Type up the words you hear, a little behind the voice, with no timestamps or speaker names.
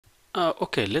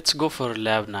Okay, let's go for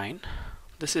lab 9.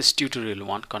 This is tutorial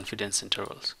 1, confidence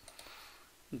intervals.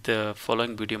 The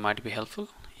following video might be helpful.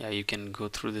 Yeah, you can go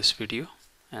through this video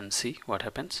and see what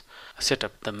happens.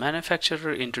 Setup. The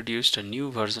manufacturer introduced a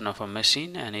new version of a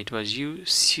machine and it was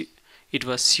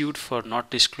sued for not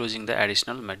disclosing the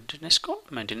additional maintenance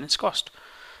cost.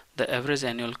 The average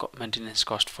annual maintenance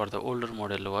cost for the older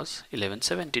model was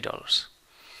 $1170.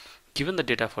 Given the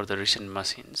data for the recent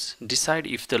machines, decide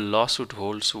if the lawsuit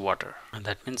holds water. And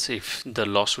that means if the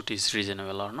lawsuit is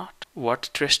reasonable or not. What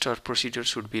test or procedure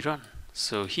should be run?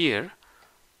 So here,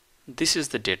 this is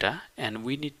the data and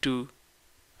we need to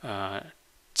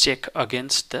check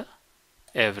against the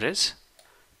average.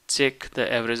 Check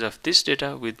the average of this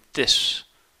data with this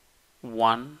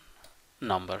one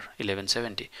number,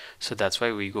 1170. So that's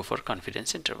why we go for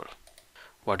confidence interval.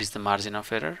 What is the margin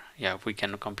of error? Yeah, we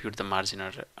can compute the margin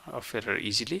of error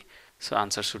easily. So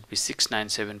answer should be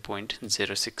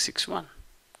 697.0661.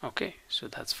 Okay, so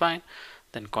that's fine.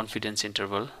 Then confidence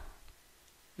interval.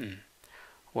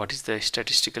 What is the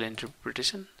statistical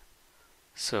interpretation?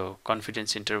 So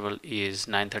confidence interval is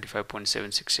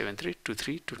 935.7673 to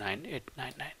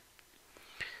 329.899.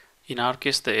 In our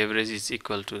case, the average is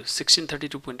equal to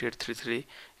 1632.833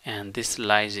 and this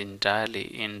lies entirely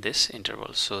in this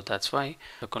interval. So that's why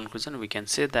the conclusion we can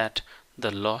say that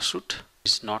the lawsuit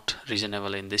is not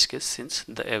reasonable in this case, since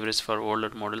the average for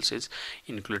older models is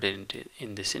included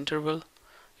in this interval.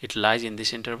 It lies in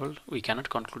this interval. We cannot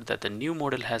conclude that the new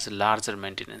model has a larger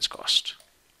maintenance cost.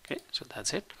 Okay, so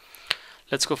that's it.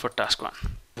 Let's go for task 1.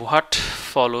 What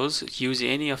follows? Use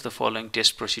any of the following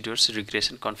test procedures: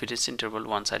 regression, confidence interval,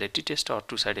 one-sided t-test or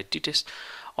two-sided t-test.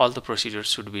 All the procedures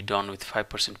should be done with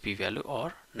 5% p-value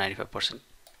or 95%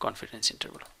 confidence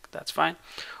interval. That's fine.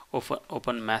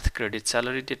 Open math credit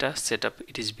salary data setup.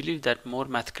 It is believed that more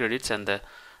math credits and the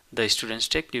students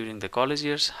take during the college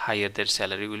years, higher their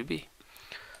salary will be.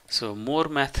 So more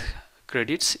math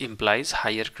credits implies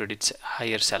higher credits,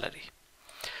 higher salary.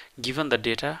 Given the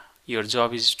data, your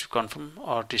job is to confirm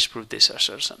or disprove this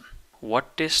assertion.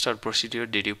 What test or procedure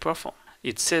did you perform?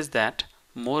 It says that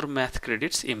more math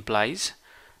credits implies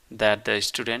that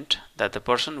the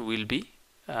person will be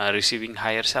receiving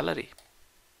higher salary.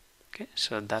 Okay,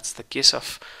 so that's the case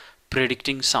of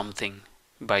predicting something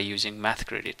by using math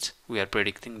credits. We are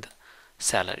predicting the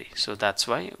salary. So that's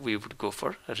why we would go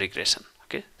for a regression.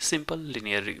 Okay, simple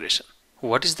linear regression.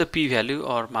 What is the p-value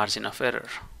or margin of error?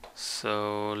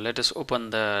 So let us open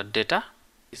the data.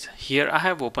 Here I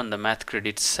have opened the math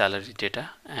credits salary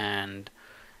data, and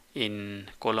in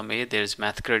column A there is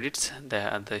math credits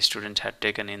the student had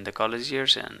taken in the college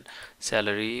years, and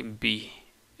salary B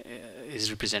is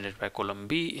represented by column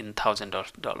B in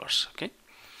 $1,000. Okay,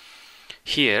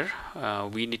 here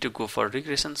we need to go for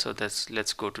regression. So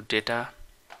let's go to data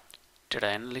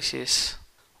analysis.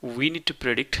 We need to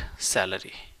predict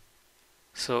salary.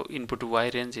 So input Y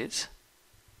range is,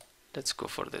 let's go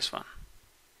for this one.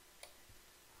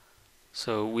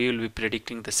 So we will be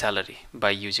predicting the salary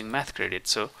by using math credit.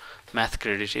 So math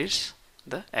credit is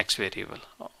the X variable.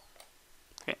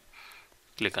 Okay,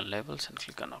 click on labels and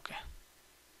click on OK.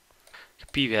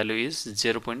 P value is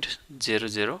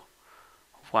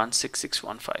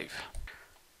 0.00166615.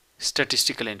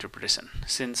 Statistical interpretation.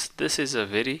 Since this is a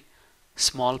very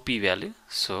small p value,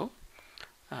 so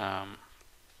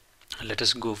let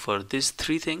us go for these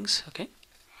three things. Okay,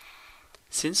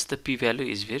 since the p-value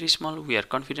is very small, we are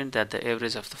confident that the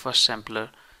average of the first sampler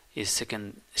is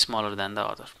smaller than the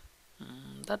other.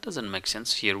 That doesn't make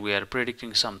sense. Here we are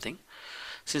predicting something.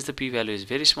 Since the p-value is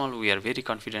very small, we are very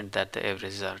confident that the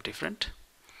averages are different.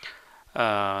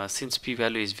 Since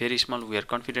p-value is very small, we are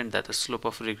confident that the slope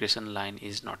of regression line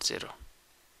is not 0.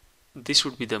 This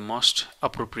would be the most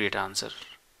appropriate answer.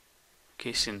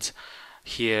 Okay, since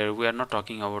here we are not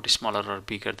talking about smaller or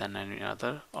bigger than any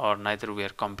other, or neither we are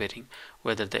comparing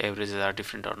whether the averages are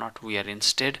different or not. We are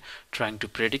instead trying to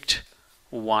predict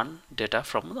one data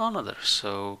from another.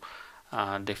 So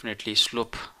definitely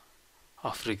slope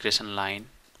of regression line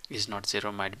is not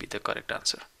 0 might be the correct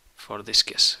answer for this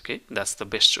case. Okay, that's the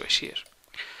best choice here.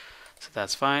 So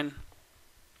that's fine.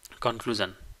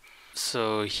 Conclusion.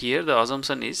 So here the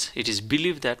assumption is, it is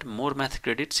believed that more math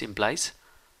credits implies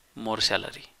more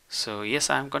salary. So yes,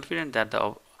 I am confident that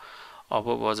the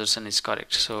above assertion is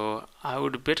correct. So I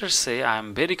would better say I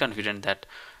am very confident that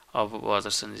above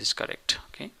assertion is correct.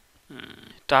 Okay.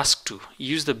 Task 2.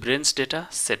 Use the brains data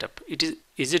setup.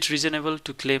 Is it reasonable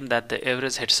to claim that the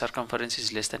average head circumference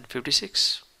is less than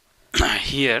 56?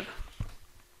 Here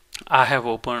I have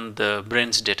opened the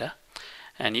brains data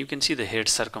and you can see the head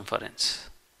circumference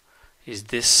is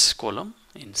this column,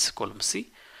 in column C.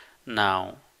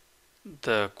 Now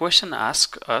the question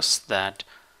asks us that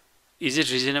is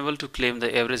it reasonable to claim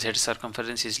the average head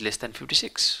circumference is less than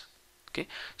 56? Okay,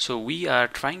 so we are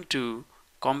trying to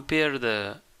compare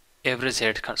the average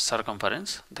head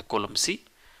circumference, the column C,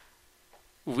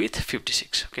 with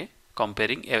 56. Okay,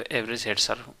 comparing average head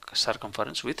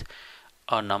circumference with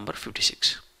a number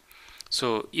 56.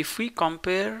 So if we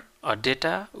compare a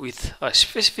data with a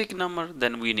specific number,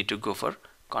 then we need to go for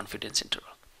confidence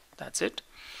interval. That's it.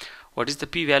 What is the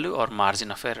p-value or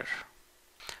margin of error?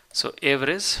 So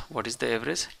average, what is the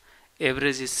average?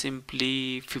 Average is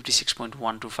simply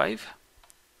 56.125,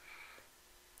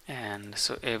 and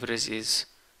so average is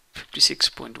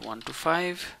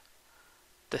 56.125.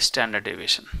 the standard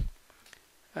deviation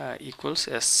equals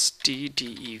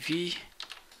STDEV.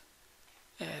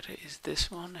 Error is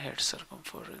this one, head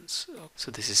circumference.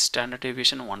 So this is standard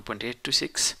deviation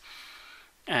 1.826,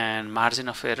 and margin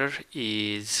of error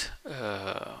is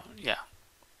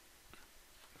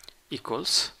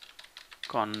equals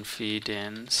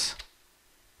confidence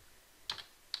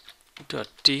dot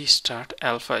t start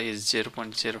alpha is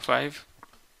 0.05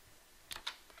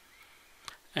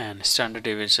 and standard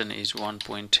deviation is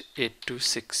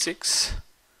 1.8266,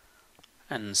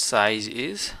 and size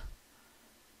is,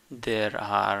 there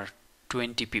are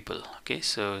 20 people. Okay,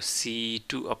 so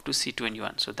C2 up to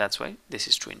C21, so that's why this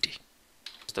is 20,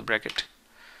 the bracket.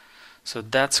 So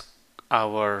that's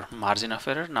our margin of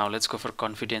error. Now let's go for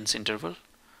confidence interval.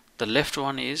 The left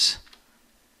one is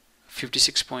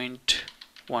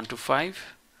 56.125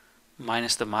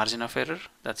 minus the margin of error,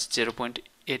 that's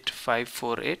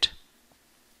 0.8548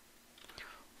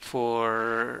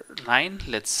 49.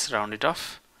 Let's round it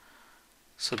off.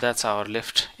 So that's our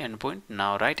left endpoint.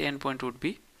 Now right endpoint would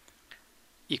be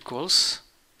equals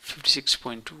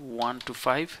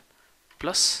 56.125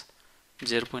 plus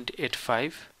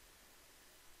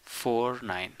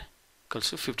 0.8549 equals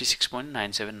to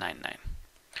 56.9799.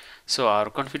 So our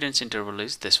confidence interval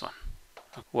is this one.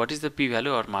 What is the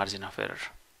p-value or margin of error?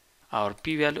 Our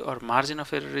p-value or margin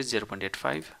of error is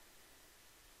 0.85.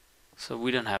 So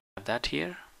we don't have that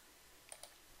here.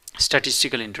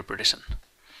 Statistical interpretation.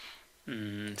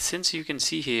 Since you can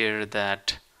see here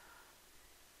that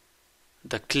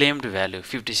the claimed value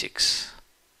 56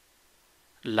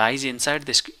 lies inside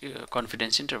this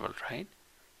confidence interval, right?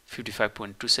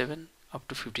 55.27 up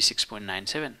to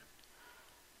 56.97.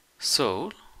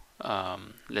 So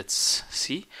let's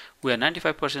see. We are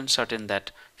 95% certain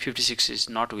that 56 is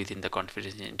not within the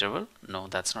confidence interval. No,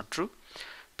 that's not true.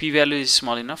 P-value is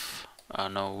small enough.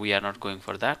 No, we are not going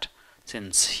for that,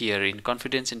 since here in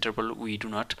confidence interval we do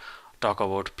not talk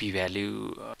about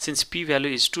p-value. Since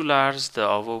p-value is too large, the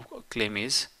above claim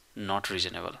is not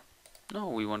reasonable. No,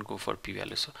 we won't go for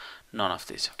p-value, so none of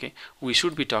this. Okay, we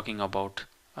should be talking about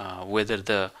whether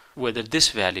this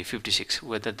value 56,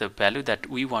 whether the value that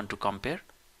we want to compare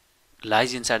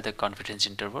lies inside the confidence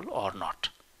interval or not.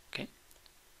 Okay,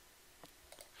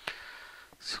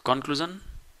 so conclusion: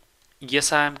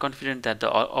 yes, I am confident that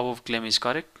the above claim is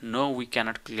correct. No, we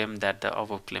cannot claim that the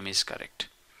above claim is correct.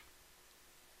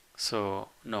 So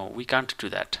no, we can't do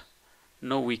that.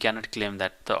 No, we cannot claim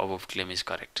that the above claim is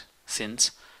correct,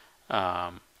 since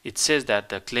it says that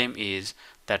the claim is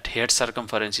that head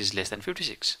circumference is less than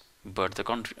 56, but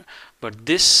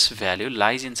this value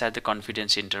lies inside the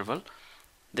confidence interval,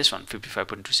 this one,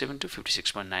 55.27 to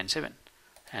 56.97,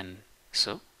 and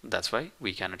so that's why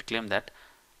we cannot claim that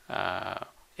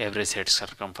average head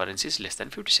circumference is less than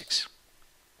 56.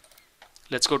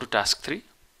 Let's go to task 3.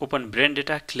 Open brain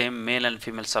data. Claim male and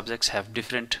female subjects have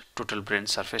different total brain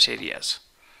surface areas.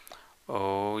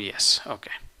 Oh yes,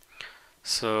 okay.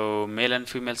 So male and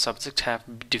female subjects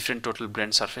have different total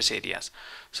brain surface areas.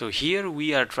 So here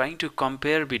we are trying to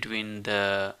compare between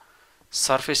the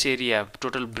surface area,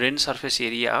 total brain surface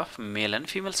area of male and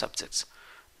female subjects.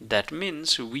 That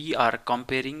means we are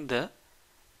comparing the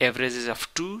averages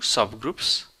of two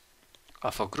subgroups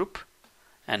of a group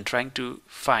and trying to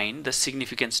find the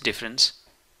significance difference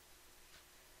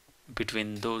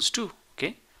between those two.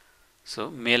 Okay, so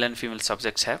male and female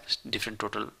subjects have different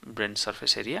total brain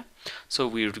surface area, so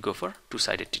we would go for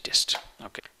two-sided t-test.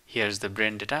 Okay, here's the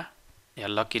brain data. Yeah,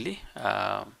 luckily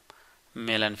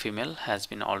male and female has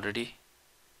been already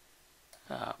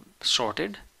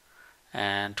sorted,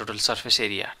 and total surface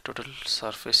area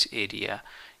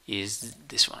is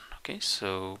this one. Okay,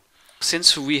 so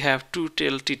since we have two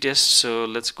tail t-tests, so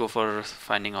let's go for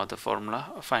finding out the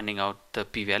formula, finding out the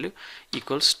p-value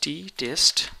equals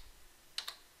t-test.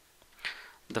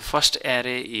 The first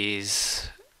array is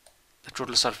the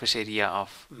total surface area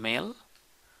of male,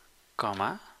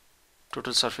 comma,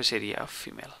 total surface area of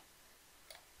female.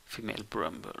 female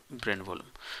brain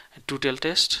volume. And two-tailed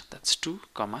test, that's 2,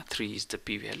 3 is the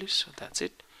p-value, so that's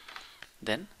it.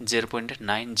 Then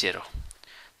 0.90.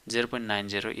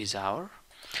 0.90 is our.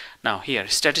 Now here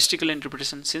statistical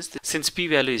interpretation, since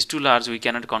p-value is too large, we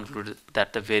cannot conclude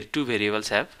that the two variables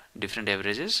have different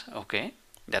averages. Okay,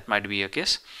 that might be a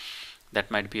case, that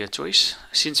might be a choice.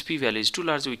 Since p-value is too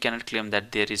large, we cannot claim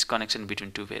that there is connection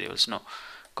between two variables. No,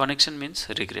 connection means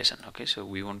regression. Okay, so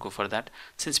we won't go for that.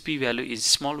 Since p-value is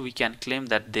small, we can claim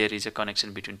that there is a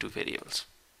connection between two variables.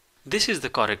 This is the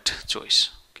correct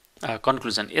choice.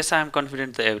 Conclusion: yes, I am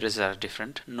confident the averages are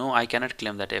different. No, I cannot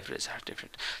claim that averages are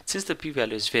different. Since the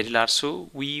p-value is very large, so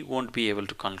we won't be able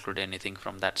to conclude anything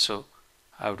from that, so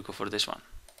I would go for this one.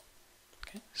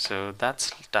 Okay, so that's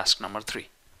task number 3.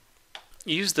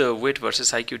 Use the weight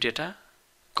versus IQ data.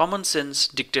 Common sense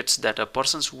dictates that a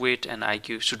person's weight and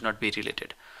IQ should not be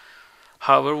related.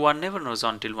 However, one never knows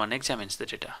until one examines the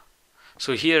data.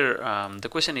 So here the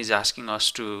question is asking us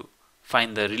to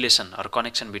find the relation or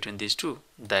connection between these two.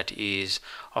 That is,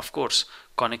 of course,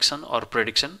 connection or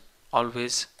prediction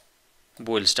always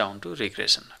boils down to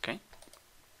regression. Okay,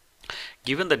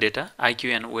 given the data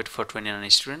IQ and weight for 29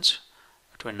 students,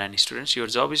 your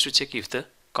job is to check if the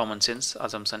common sense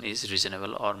assumption is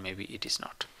reasonable or maybe it is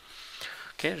not.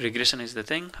 Okay, regression is the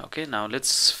thing. Okay, now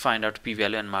let's find out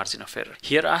p-value and margin of error.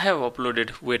 Here I have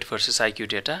uploaded weight versus IQ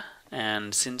data,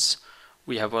 and since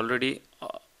we have already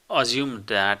assumed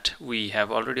that we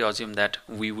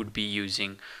would be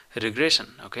using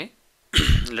regression. Okay,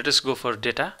 let us go for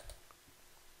data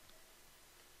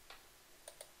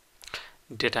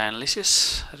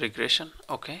analysis, regression.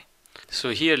 Okay, so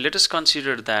here let us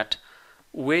consider that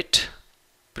weight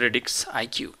predicts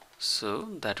IQ. So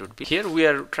that would be, here we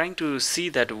are trying to see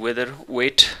that whether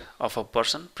weight of a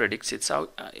person predicts his or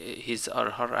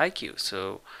her IQ.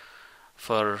 So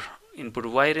for input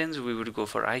Y range we would go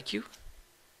for IQ,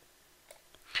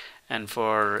 and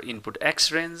for input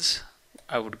X range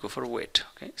I would go for weight.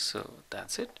 Okay, so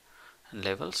that's it. And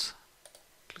levels,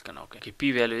 click on OK. Okay,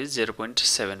 p-value is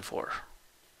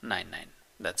 0.7499.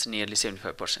 That's nearly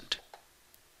 75%.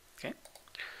 Okay,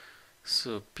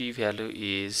 so p-value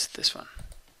is this one.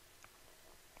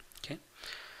 Okay,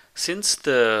 since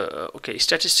the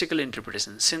statistical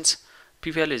interpretation, since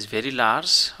p-value is very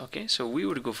large, okay, so we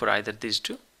would go for either these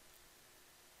two.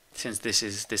 Since this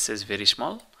is very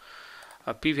small,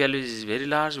 p-value is very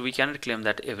large, we cannot claim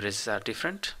that averages are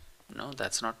different. No,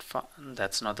 that's not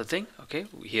the thing. Okay,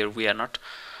 here we are not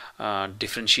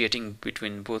differentiating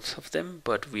between both of them,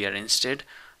 but we are instead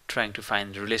trying to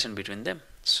find the relation between them.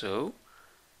 So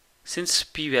since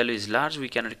p-value is large, we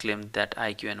cannot claim that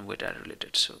IQ and weight are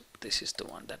related, so this is the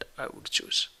one that I would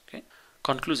choose. Okay,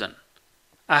 conclusion: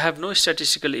 I have no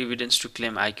statistical evidence to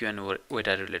claim IQ and weight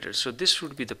are related, so this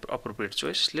would be the appropriate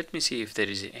choice. Let me see if there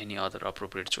is any other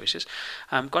appropriate choices.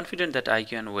 I am confident that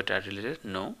IQ and weight are related.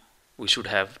 No, we should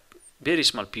have very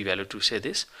small p-value to say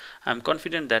this. I am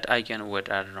confident that IQ and weight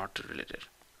are not related.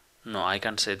 No, I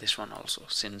can't say this one also,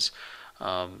 since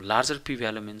larger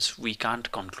p-value means we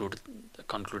can't conclude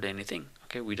anything.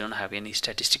 Okay, we don't have any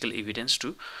statistical evidence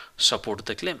to support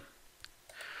the claim.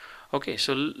 Okay,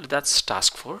 so that's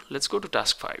task 4. Let's go to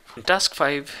task 5. In task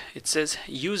 5, it says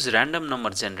use random number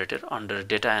generator under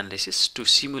data analysis to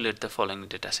simulate the following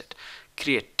dataset.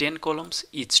 Create 10 columns,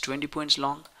 each 20 points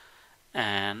long,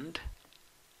 and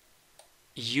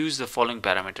use the following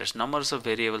parameters: numbers of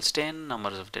variables 10,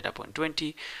 numbers of data point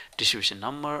 20, distribution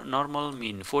normal,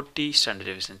 mean 40, standard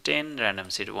deviation 10, random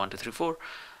seed 1, 2, 3, 4.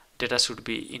 Data should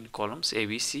be in columns A,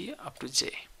 B, C up to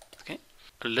J. Okay,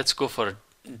 let's go for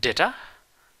data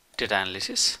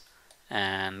analysis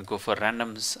and go for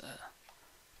random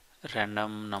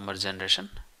number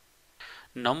generation.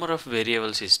 Number of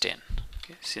variables is 10.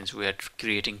 Okay, since we are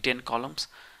creating 10 columns,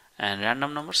 and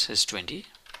random numbers is 20.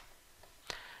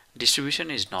 Distribution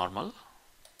is normal,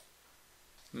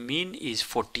 mean is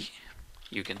 40,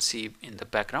 you can see in the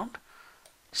background.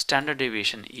 Standard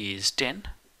deviation is 10,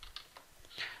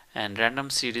 and random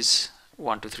seed is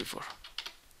 1, 2, 3, 4.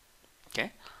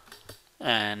 Okay,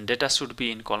 and data should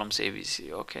be in columns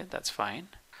ABC. Okay, that's fine.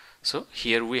 So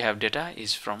here we have data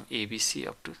is from ABC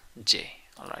up to J.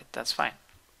 Alright, that's fine.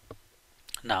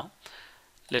 Now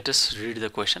let us read the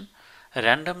question.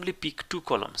 Randomly pick 2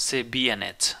 columns, say B and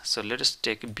H. So let us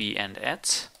take B and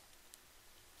H.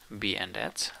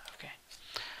 Okay,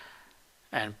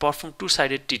 and perform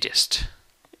two-sided t-test.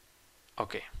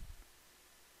 Okay,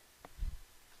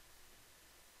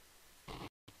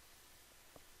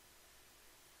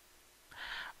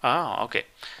 okay,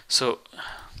 so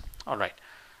alright,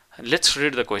 Let's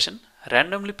read the question.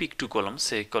 Randomly pick two columns,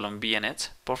 say column B and H,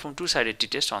 perform two-sided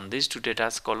t-test on these two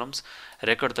data columns,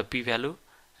 record the p-value,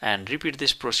 and repeat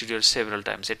this procedure several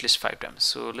times, at least 5 times.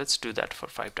 So let's do that for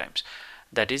 5 times.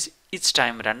 That is, each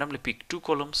time randomly pick two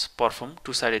columns, perform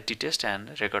two-sided t-test,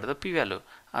 and record the p-value.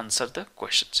 Answer the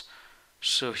questions.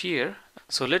 So here,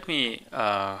 so let me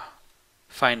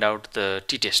find out the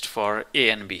t-test for A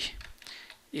and B.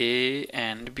 A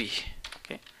and B.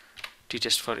 Okay,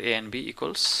 t-test for A and B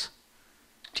equals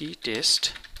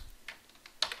t-test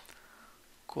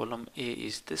column A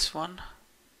is this one,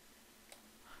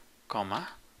 comma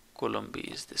column B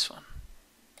is this one.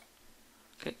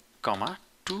 Okay, comma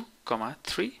 2, comma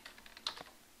 3.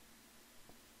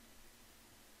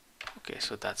 Okay,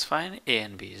 so that's fine. A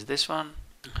and B is this one.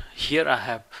 Here I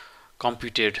have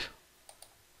computed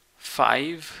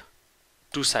 5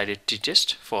 two-sided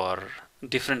t-test for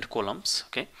different columns.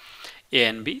 Okay, A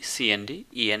and B, C and D,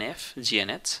 E and F, G and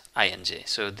H, I and J.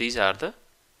 So these are the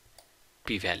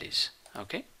p-values.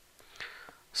 Okay,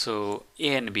 so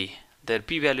A and B, their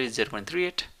p-value is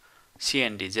 0.38, C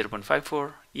and D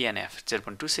 0.54, E and F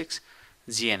 0.26,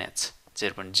 G and H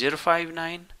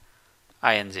 0.059,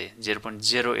 I and J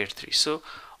 0.083. So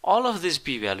all of these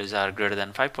p-values are greater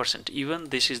than 5%. Even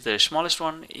this is the smallest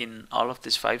one in all of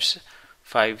these five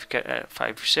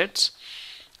sets,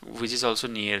 which is also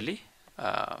nearly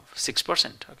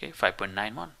 6%. Okay,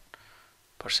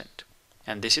 5.91%,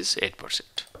 and this is 8%.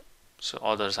 So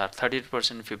others are 38%,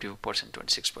 50%,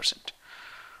 26%.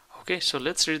 Okay, so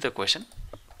let's read the question.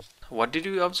 What did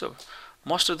we observe?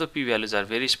 Most of the p-values are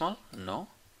very small. No.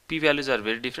 P-values are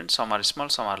very different. Some are small,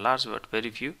 some are large, but very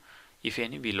few, if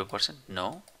any, below %.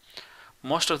 No.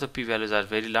 Most of the p-values are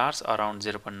very large, around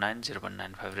 0.9,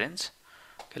 0.95 range.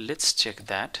 Okay, let's check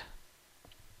that.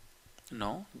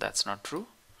 No, that's not true.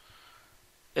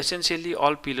 Essentially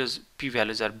all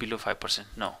p-values are below 5%.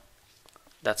 No,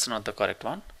 that's not the correct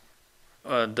one.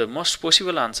 The most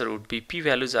possible answer would be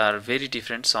p-values are very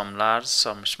different, some large,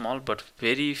 some small, but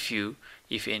very few,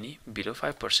 if any, below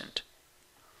 5%.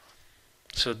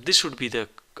 So this would be the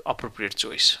appropriate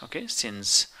choice. Okay,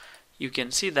 since you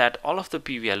can see that all of the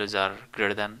p-values are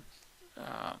greater than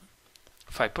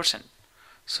 5%,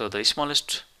 so the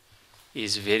smallest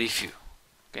is very few.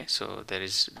 Okay, so there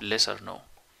is less or no.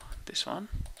 This one.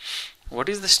 What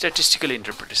is the statistical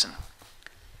interpretation?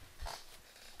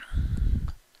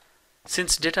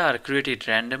 Since data are created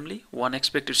randomly, one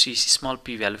expects to see small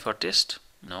p-value for test.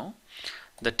 No.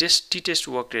 The t-test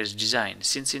worked as designed,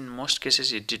 since in most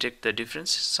cases it detects the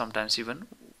difference, sometimes even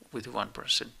with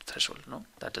 1% threshold. No,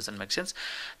 that doesn't make sense.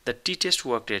 The t-test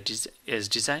worked as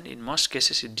designed. In most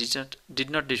cases it did not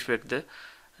detect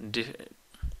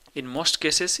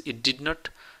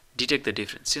the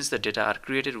difference, since the data are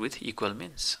created with equal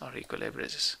means or equal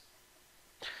averages.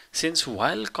 Since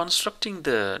while constructing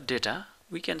the data,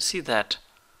 we can see that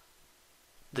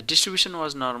the distribution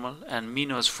was normal and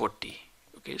mean was 40.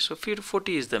 Okay, so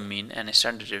 40 is the mean and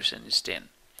standard deviation is 10.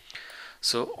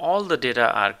 So all the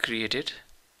data are created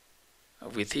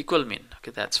with equal mean.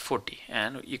 Okay, that's 40,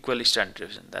 and equal standard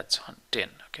deviation, that's 10.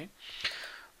 Okay,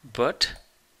 but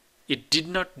it did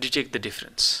not detect the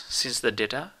difference since the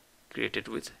data created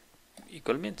with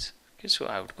equal means. Okay, so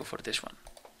I would go for this one.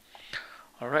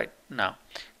 Alright, now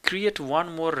create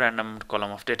one more random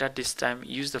column of data. This time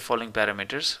use the following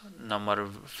parameters: number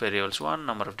of variables 1,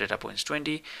 number of data points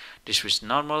 20, distribution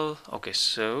normal. Okay,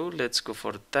 so let's go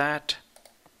for that.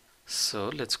 So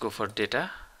let's go for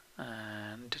data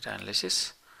and data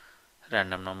analysis,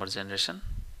 random number generation.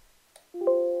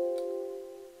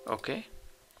 Okay,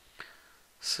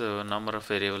 so number of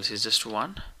variables is just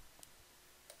 1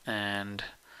 and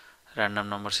random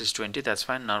numbers is 20. That's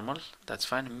fine. Normal, that's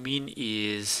fine. Mean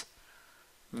is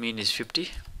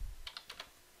 50,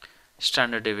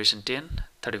 standard deviation 10,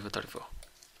 34.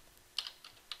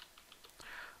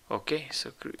 Okay,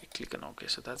 so click on OK.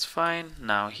 So that's fine.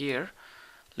 Now here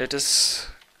let us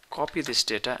copy this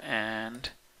data and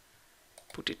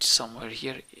put it somewhere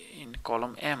here in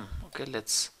column M. Okay,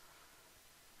 let's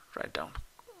write down.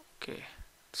 Okay,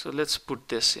 so let's put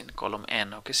this in column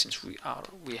N. Okay, since we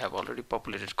have already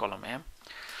populated column M.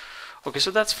 Okay,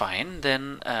 so that's fine.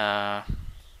 Then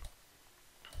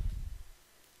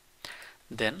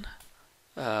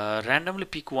randomly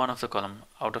pick one of the column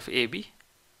out of A, B,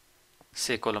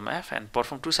 say column F, and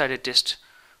perform two-sided test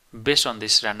based on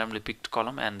this randomly picked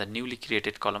column and the newly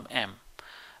created column M.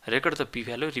 Record the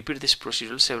p-value. Repeat this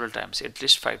procedure several times, at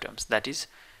least 5 times. That is,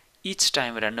 each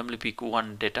time randomly pick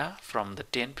one data from the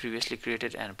 10 previously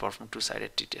created and perform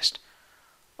two-sided t-test.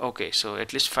 Okay, so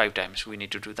at least 5 times we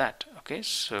need to do that. Okay,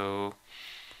 so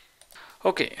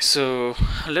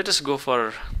let us go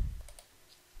for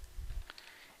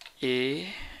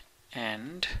A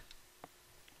and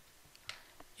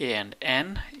N.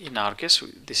 In our case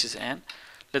this is N.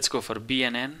 Let's go for B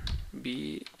and N.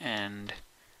 B and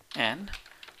N.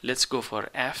 Let's go for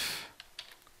F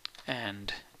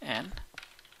and N,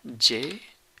 J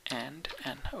and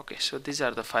N. Okay, so these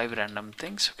are the 5 random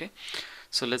things. Okay,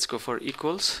 so let's go for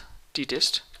equals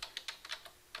t-test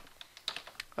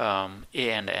A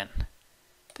and N.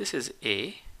 This is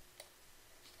A,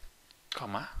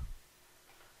 comma,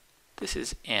 this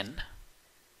is N,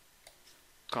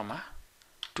 comma,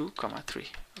 2, comma, 3.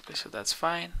 Okay, so that's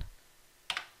fine.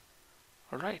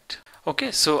 All right.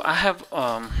 Okay, so I have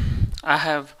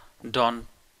done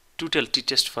total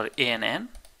t-test for A and N.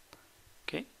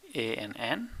 Okay, A and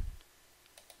N,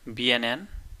 B and N,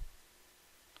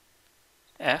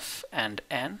 F and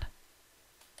N,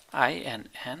 I and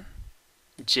N,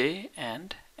 J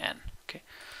and N. Okay,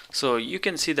 so you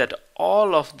can see that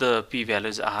all of the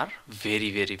p-values are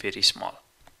very small.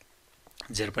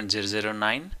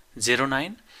 0.009,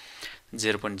 0.0003,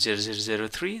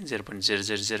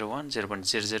 0.0001,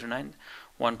 0.009,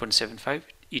 1.75,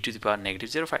 e to the power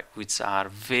 -0.05, which are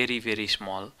very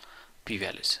small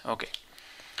p-values. Okay,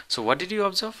 so what did you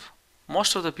observe?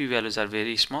 Most of the p-values are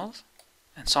very small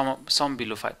and some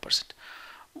below 5%.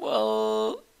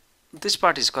 Well, this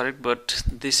part is correct, but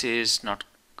this is not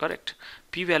correct.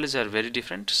 P-values are very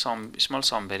different, some small,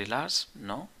 some very large.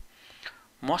 No.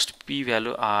 Most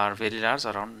p-value are very large,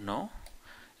 around. No.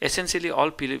 Essentially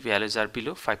all p-values are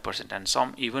below 5% and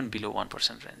some even below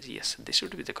 1% range. Yes, this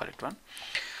should be the correct one.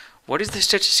 What is the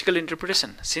statistical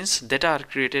interpretation? Since data are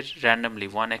created randomly,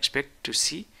 one expects to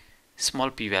see small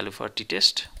p-value for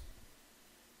t-test.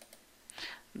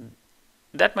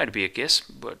 That might be a case,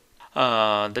 but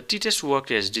the t-test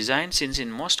worked as designed, since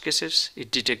in most cases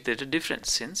it detected a difference,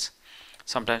 since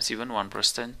sometimes even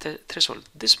 1% threshold.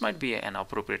 This might be an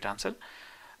appropriate answer.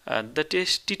 The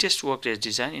t-test worked as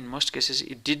designed. In most cases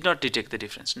it did not detect the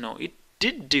difference. No, it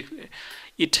did.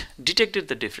 It detected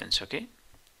the difference. Okay,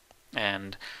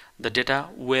 and the data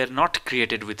were not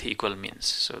created with equal means,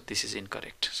 so this is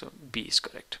incorrect. So B is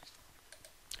correct.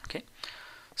 Okay,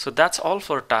 so that's all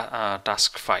for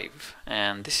task 5,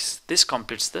 and this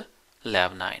completes the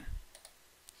lab 9.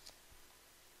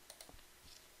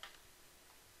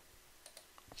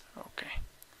 Okay,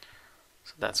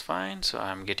 so that's fine. So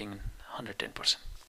I'm getting 110%.